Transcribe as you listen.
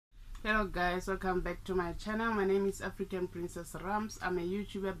Hello guys, welcome back to my channel. My name is African Princess Rams. I'm a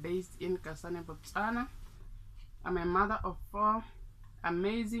YouTuber based in Kasane, Botswana. I'm a mother of 4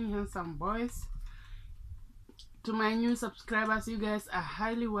 amazing handsome boys. To my new subscribers, you guys are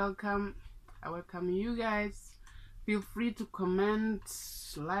highly welcome. I welcome you guys. Feel free to comment,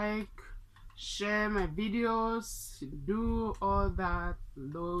 like, share my videos, do all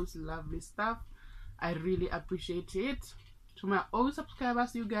those lovely stuff. I really appreciate it. To my old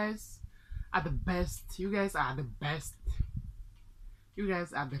subscribers, you guys are the best. You guys are the best. You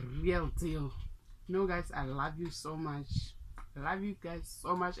guys are the real deal. You know, guys, I love you so much. I love you guys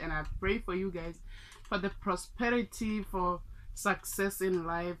so much, and I pray for you guys, for the prosperity, for success in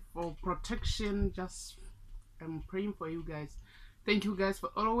life, for protection. I'm praying for you guys. Thank you guys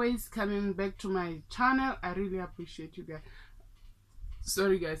for always coming back to my channel. I really appreciate you guys.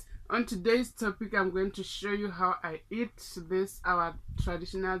 Sorry guys, on today's topic I'm going to show you how I eat this, our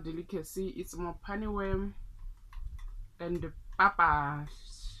traditional delicacy. It's mophane and papa,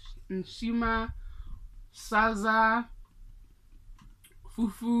 nshima, saza,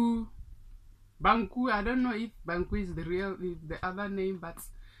 fufu, banku. I don't know if banku is the other name, but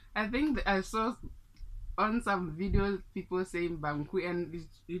I think I saw on some videos people saying banku, and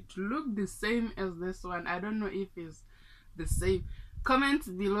it looked the same as this one. I don't know if it's the same. Comment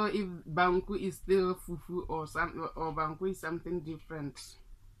below if banku is still fufu or banku is something different.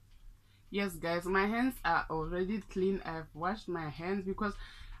 Yes guys, my hands are already clean. I've washed my hands because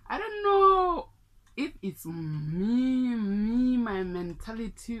I don't know if it's my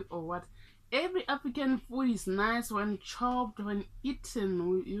mentality or what. Every African food is nice when chopped, when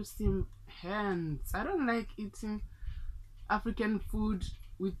eaten using hands. I don't like eating African food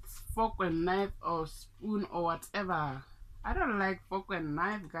with fork and knife or spoon or whatever. I don't like fork and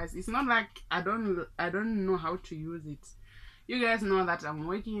knife, guys. It's not like I don't know how to use it. You guys know that I'm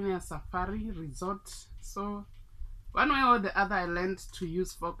working in a safari resort, so one way or the other I learned to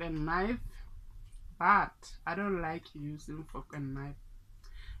use fork and knife, but I don't like using fork and knife.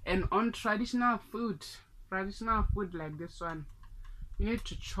 And on traditional food like this one, you need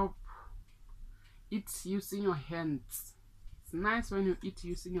to chop it using your hands. It's nice when you eat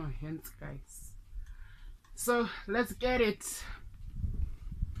using your hands, guys. So let's get it.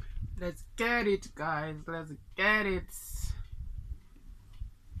 Let's get it, guys. Let's get it.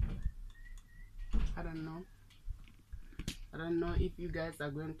 I don't know if you guys are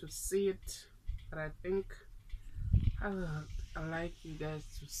going to see it, but I think I like you guys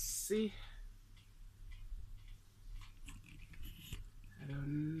to see. I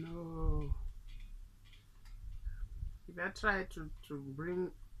don't know if I try to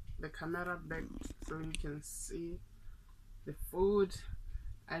bring the camera back so you can see the food.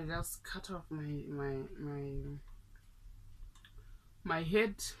 I just cut off my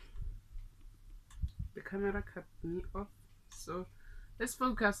head. The camera cut me off, so let's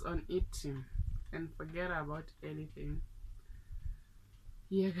focus on eating and forget about anything.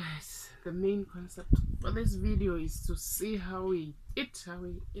 Yeah guys, the main concept for this video is to see how we eat.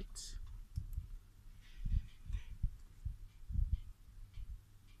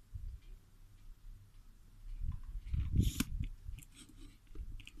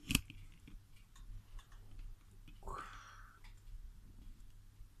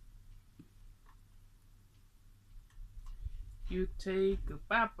 You take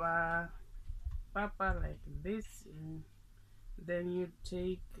papa like this, and then you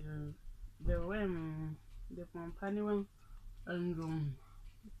take the mophane worm, and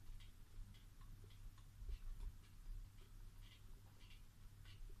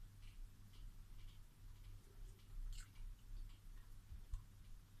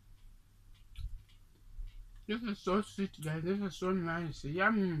this is so sweet, guys. This is so nice,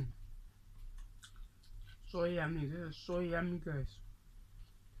 yummy, so yummy. This is so yummy, guys.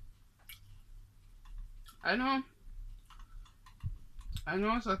 I know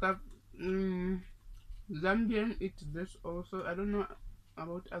sort of Zambian eat this also. I don't know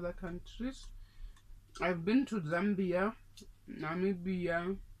about other countries. I've been to Zambia,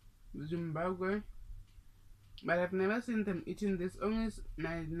 Namibia, Zimbabwe, but I've never seen them eating this. Only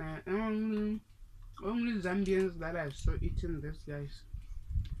Zambians that I saw eating this, guys.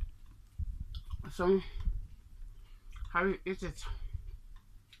 So how you eat it?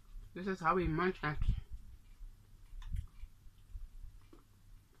 This is how we munch it.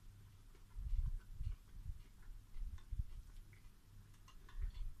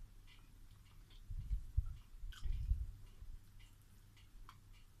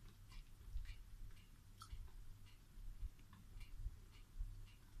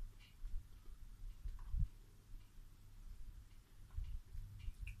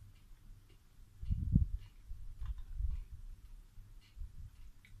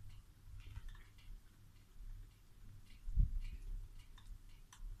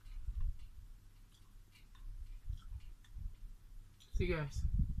 See guys,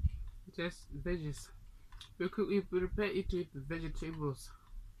 just veggies. We prepare it with vegetables.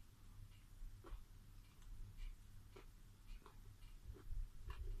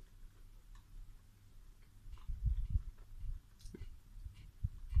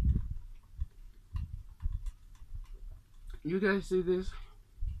 You guys see this?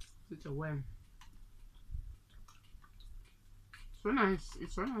 It's a worm. So nice.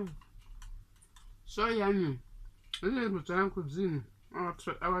 It's so nice. So yummy. This is Botswana cuisine.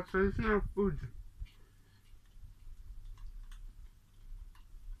 Our traditional food.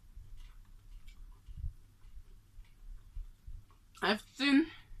 I've seen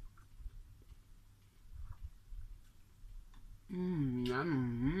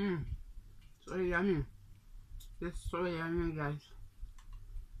so yummy. It's so yummy, guys.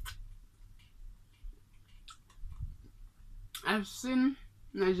 I've seen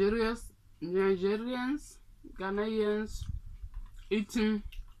Nigerians, Ghanaians eating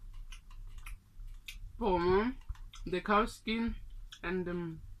pomo, the cow skin,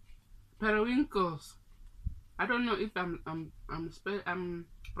 and periwinkles. I don't know if I'm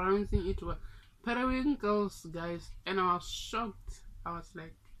pronouncing it well. Periwinkles, guys, and I was shocked. I was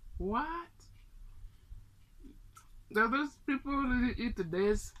like, what? Those people really eat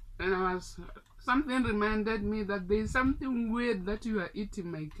this, and something reminded me that there is something weird that you are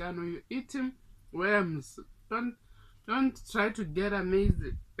eating, my Kano. You're eating worms. Don't try to get amazed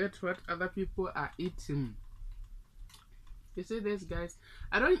at what other people are eating. You see this, guys?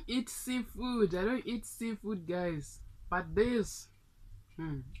 I don't eat seafood. Guys. But this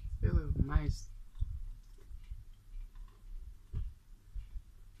is nice.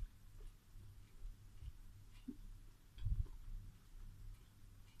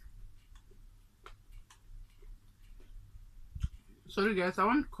 Sorry guys, I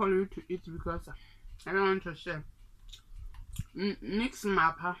won't call you to eat because I don't want to share. Mix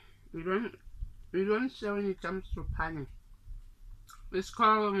mappa. We don't share when it comes to pani. It's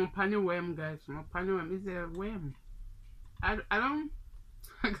called mophane worm, guys. Mophane worm is a worm. I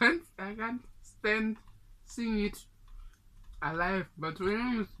can't stand seeing it alive, but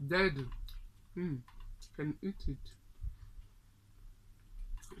when it's dead, you can eat it.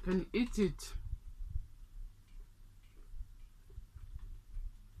 You can eat it.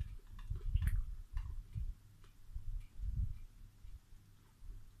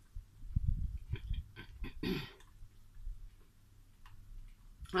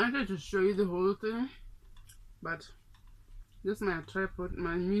 I wanted to show you the whole thing, but this my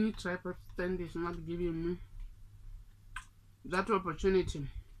mini tripod stand is not giving me that opportunity.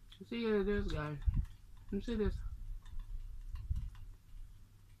 See this, guys. You see this?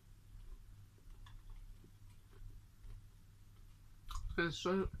 It's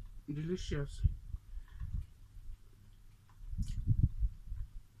so delicious.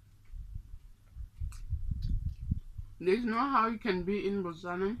 There's no how you can be in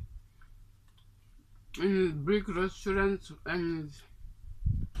Botswana in big restaurants and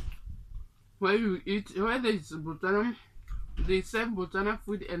where you eat, where there is Botswana, they serve Botswana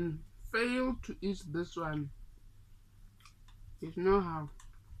food and fail to eat this one. There's no how.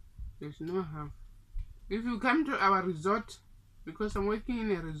 There's no how. If you come to our resort, because I'm working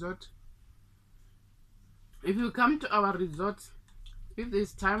in a resort, if you come to our resort, if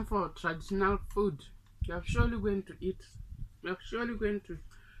there's time for traditional food, you're surely going to eat. You're surely going to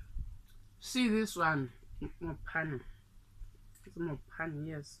see this one. Mophane. It's mophane,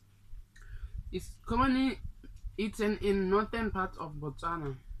 yes. It's commonly eaten in northern parts of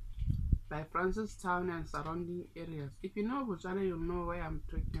Botswana, by Francistown and surrounding areas. If you know Botswana, you'll know where I'm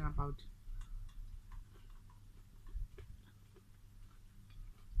talking about.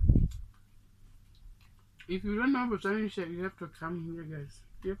 If you don't know Botswana, you have to come here, guys.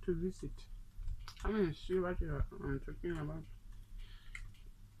 You have to visit. Come and see what I'm talking about.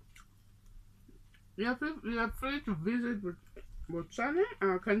 We are free to visit Botswana.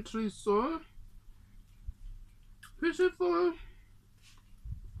 Our country is so peaceful,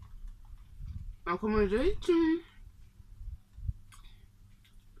 accommodating.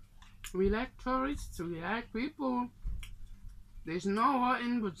 We like tourists, we like people. There's no war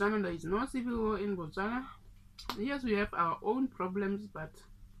in Botswana, there is no civil war in Botswana. Yes, we have our own problems, but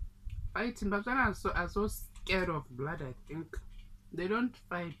fighting Botswana are so scared of blood, I think. They don't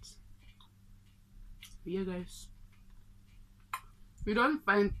fight. Yeah, guys. We don't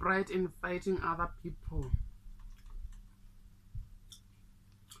find pride in fighting other people.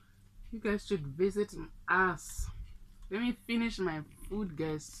 You guys should visit us. Let me finish my food,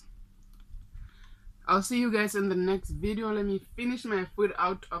 guys. I'll see you guys in the next video. Let me finish my food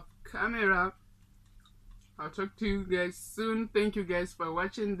out of camera. I'll talk to you guys soon. Thank you guys for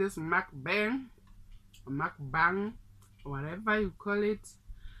watching this mukbang, whatever you call it.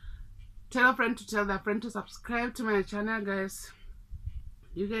 Tell a friend to tell their friend to subscribe to my channel, guys.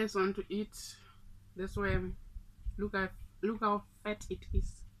 You guys want to eat this way? Look how fat it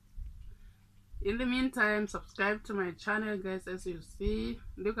is. In the meantime, subscribe to my channel, guys. As you see,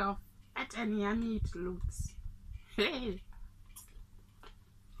 look how fat and yummy it looks. Hey,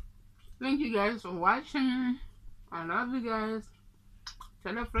 thank you guys for watching. I love you guys.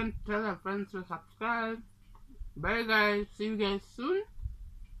 Tell a friend to subscribe. Bye guys, see you guys soon.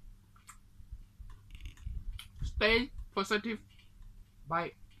 Stay positive.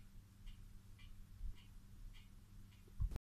 Bye.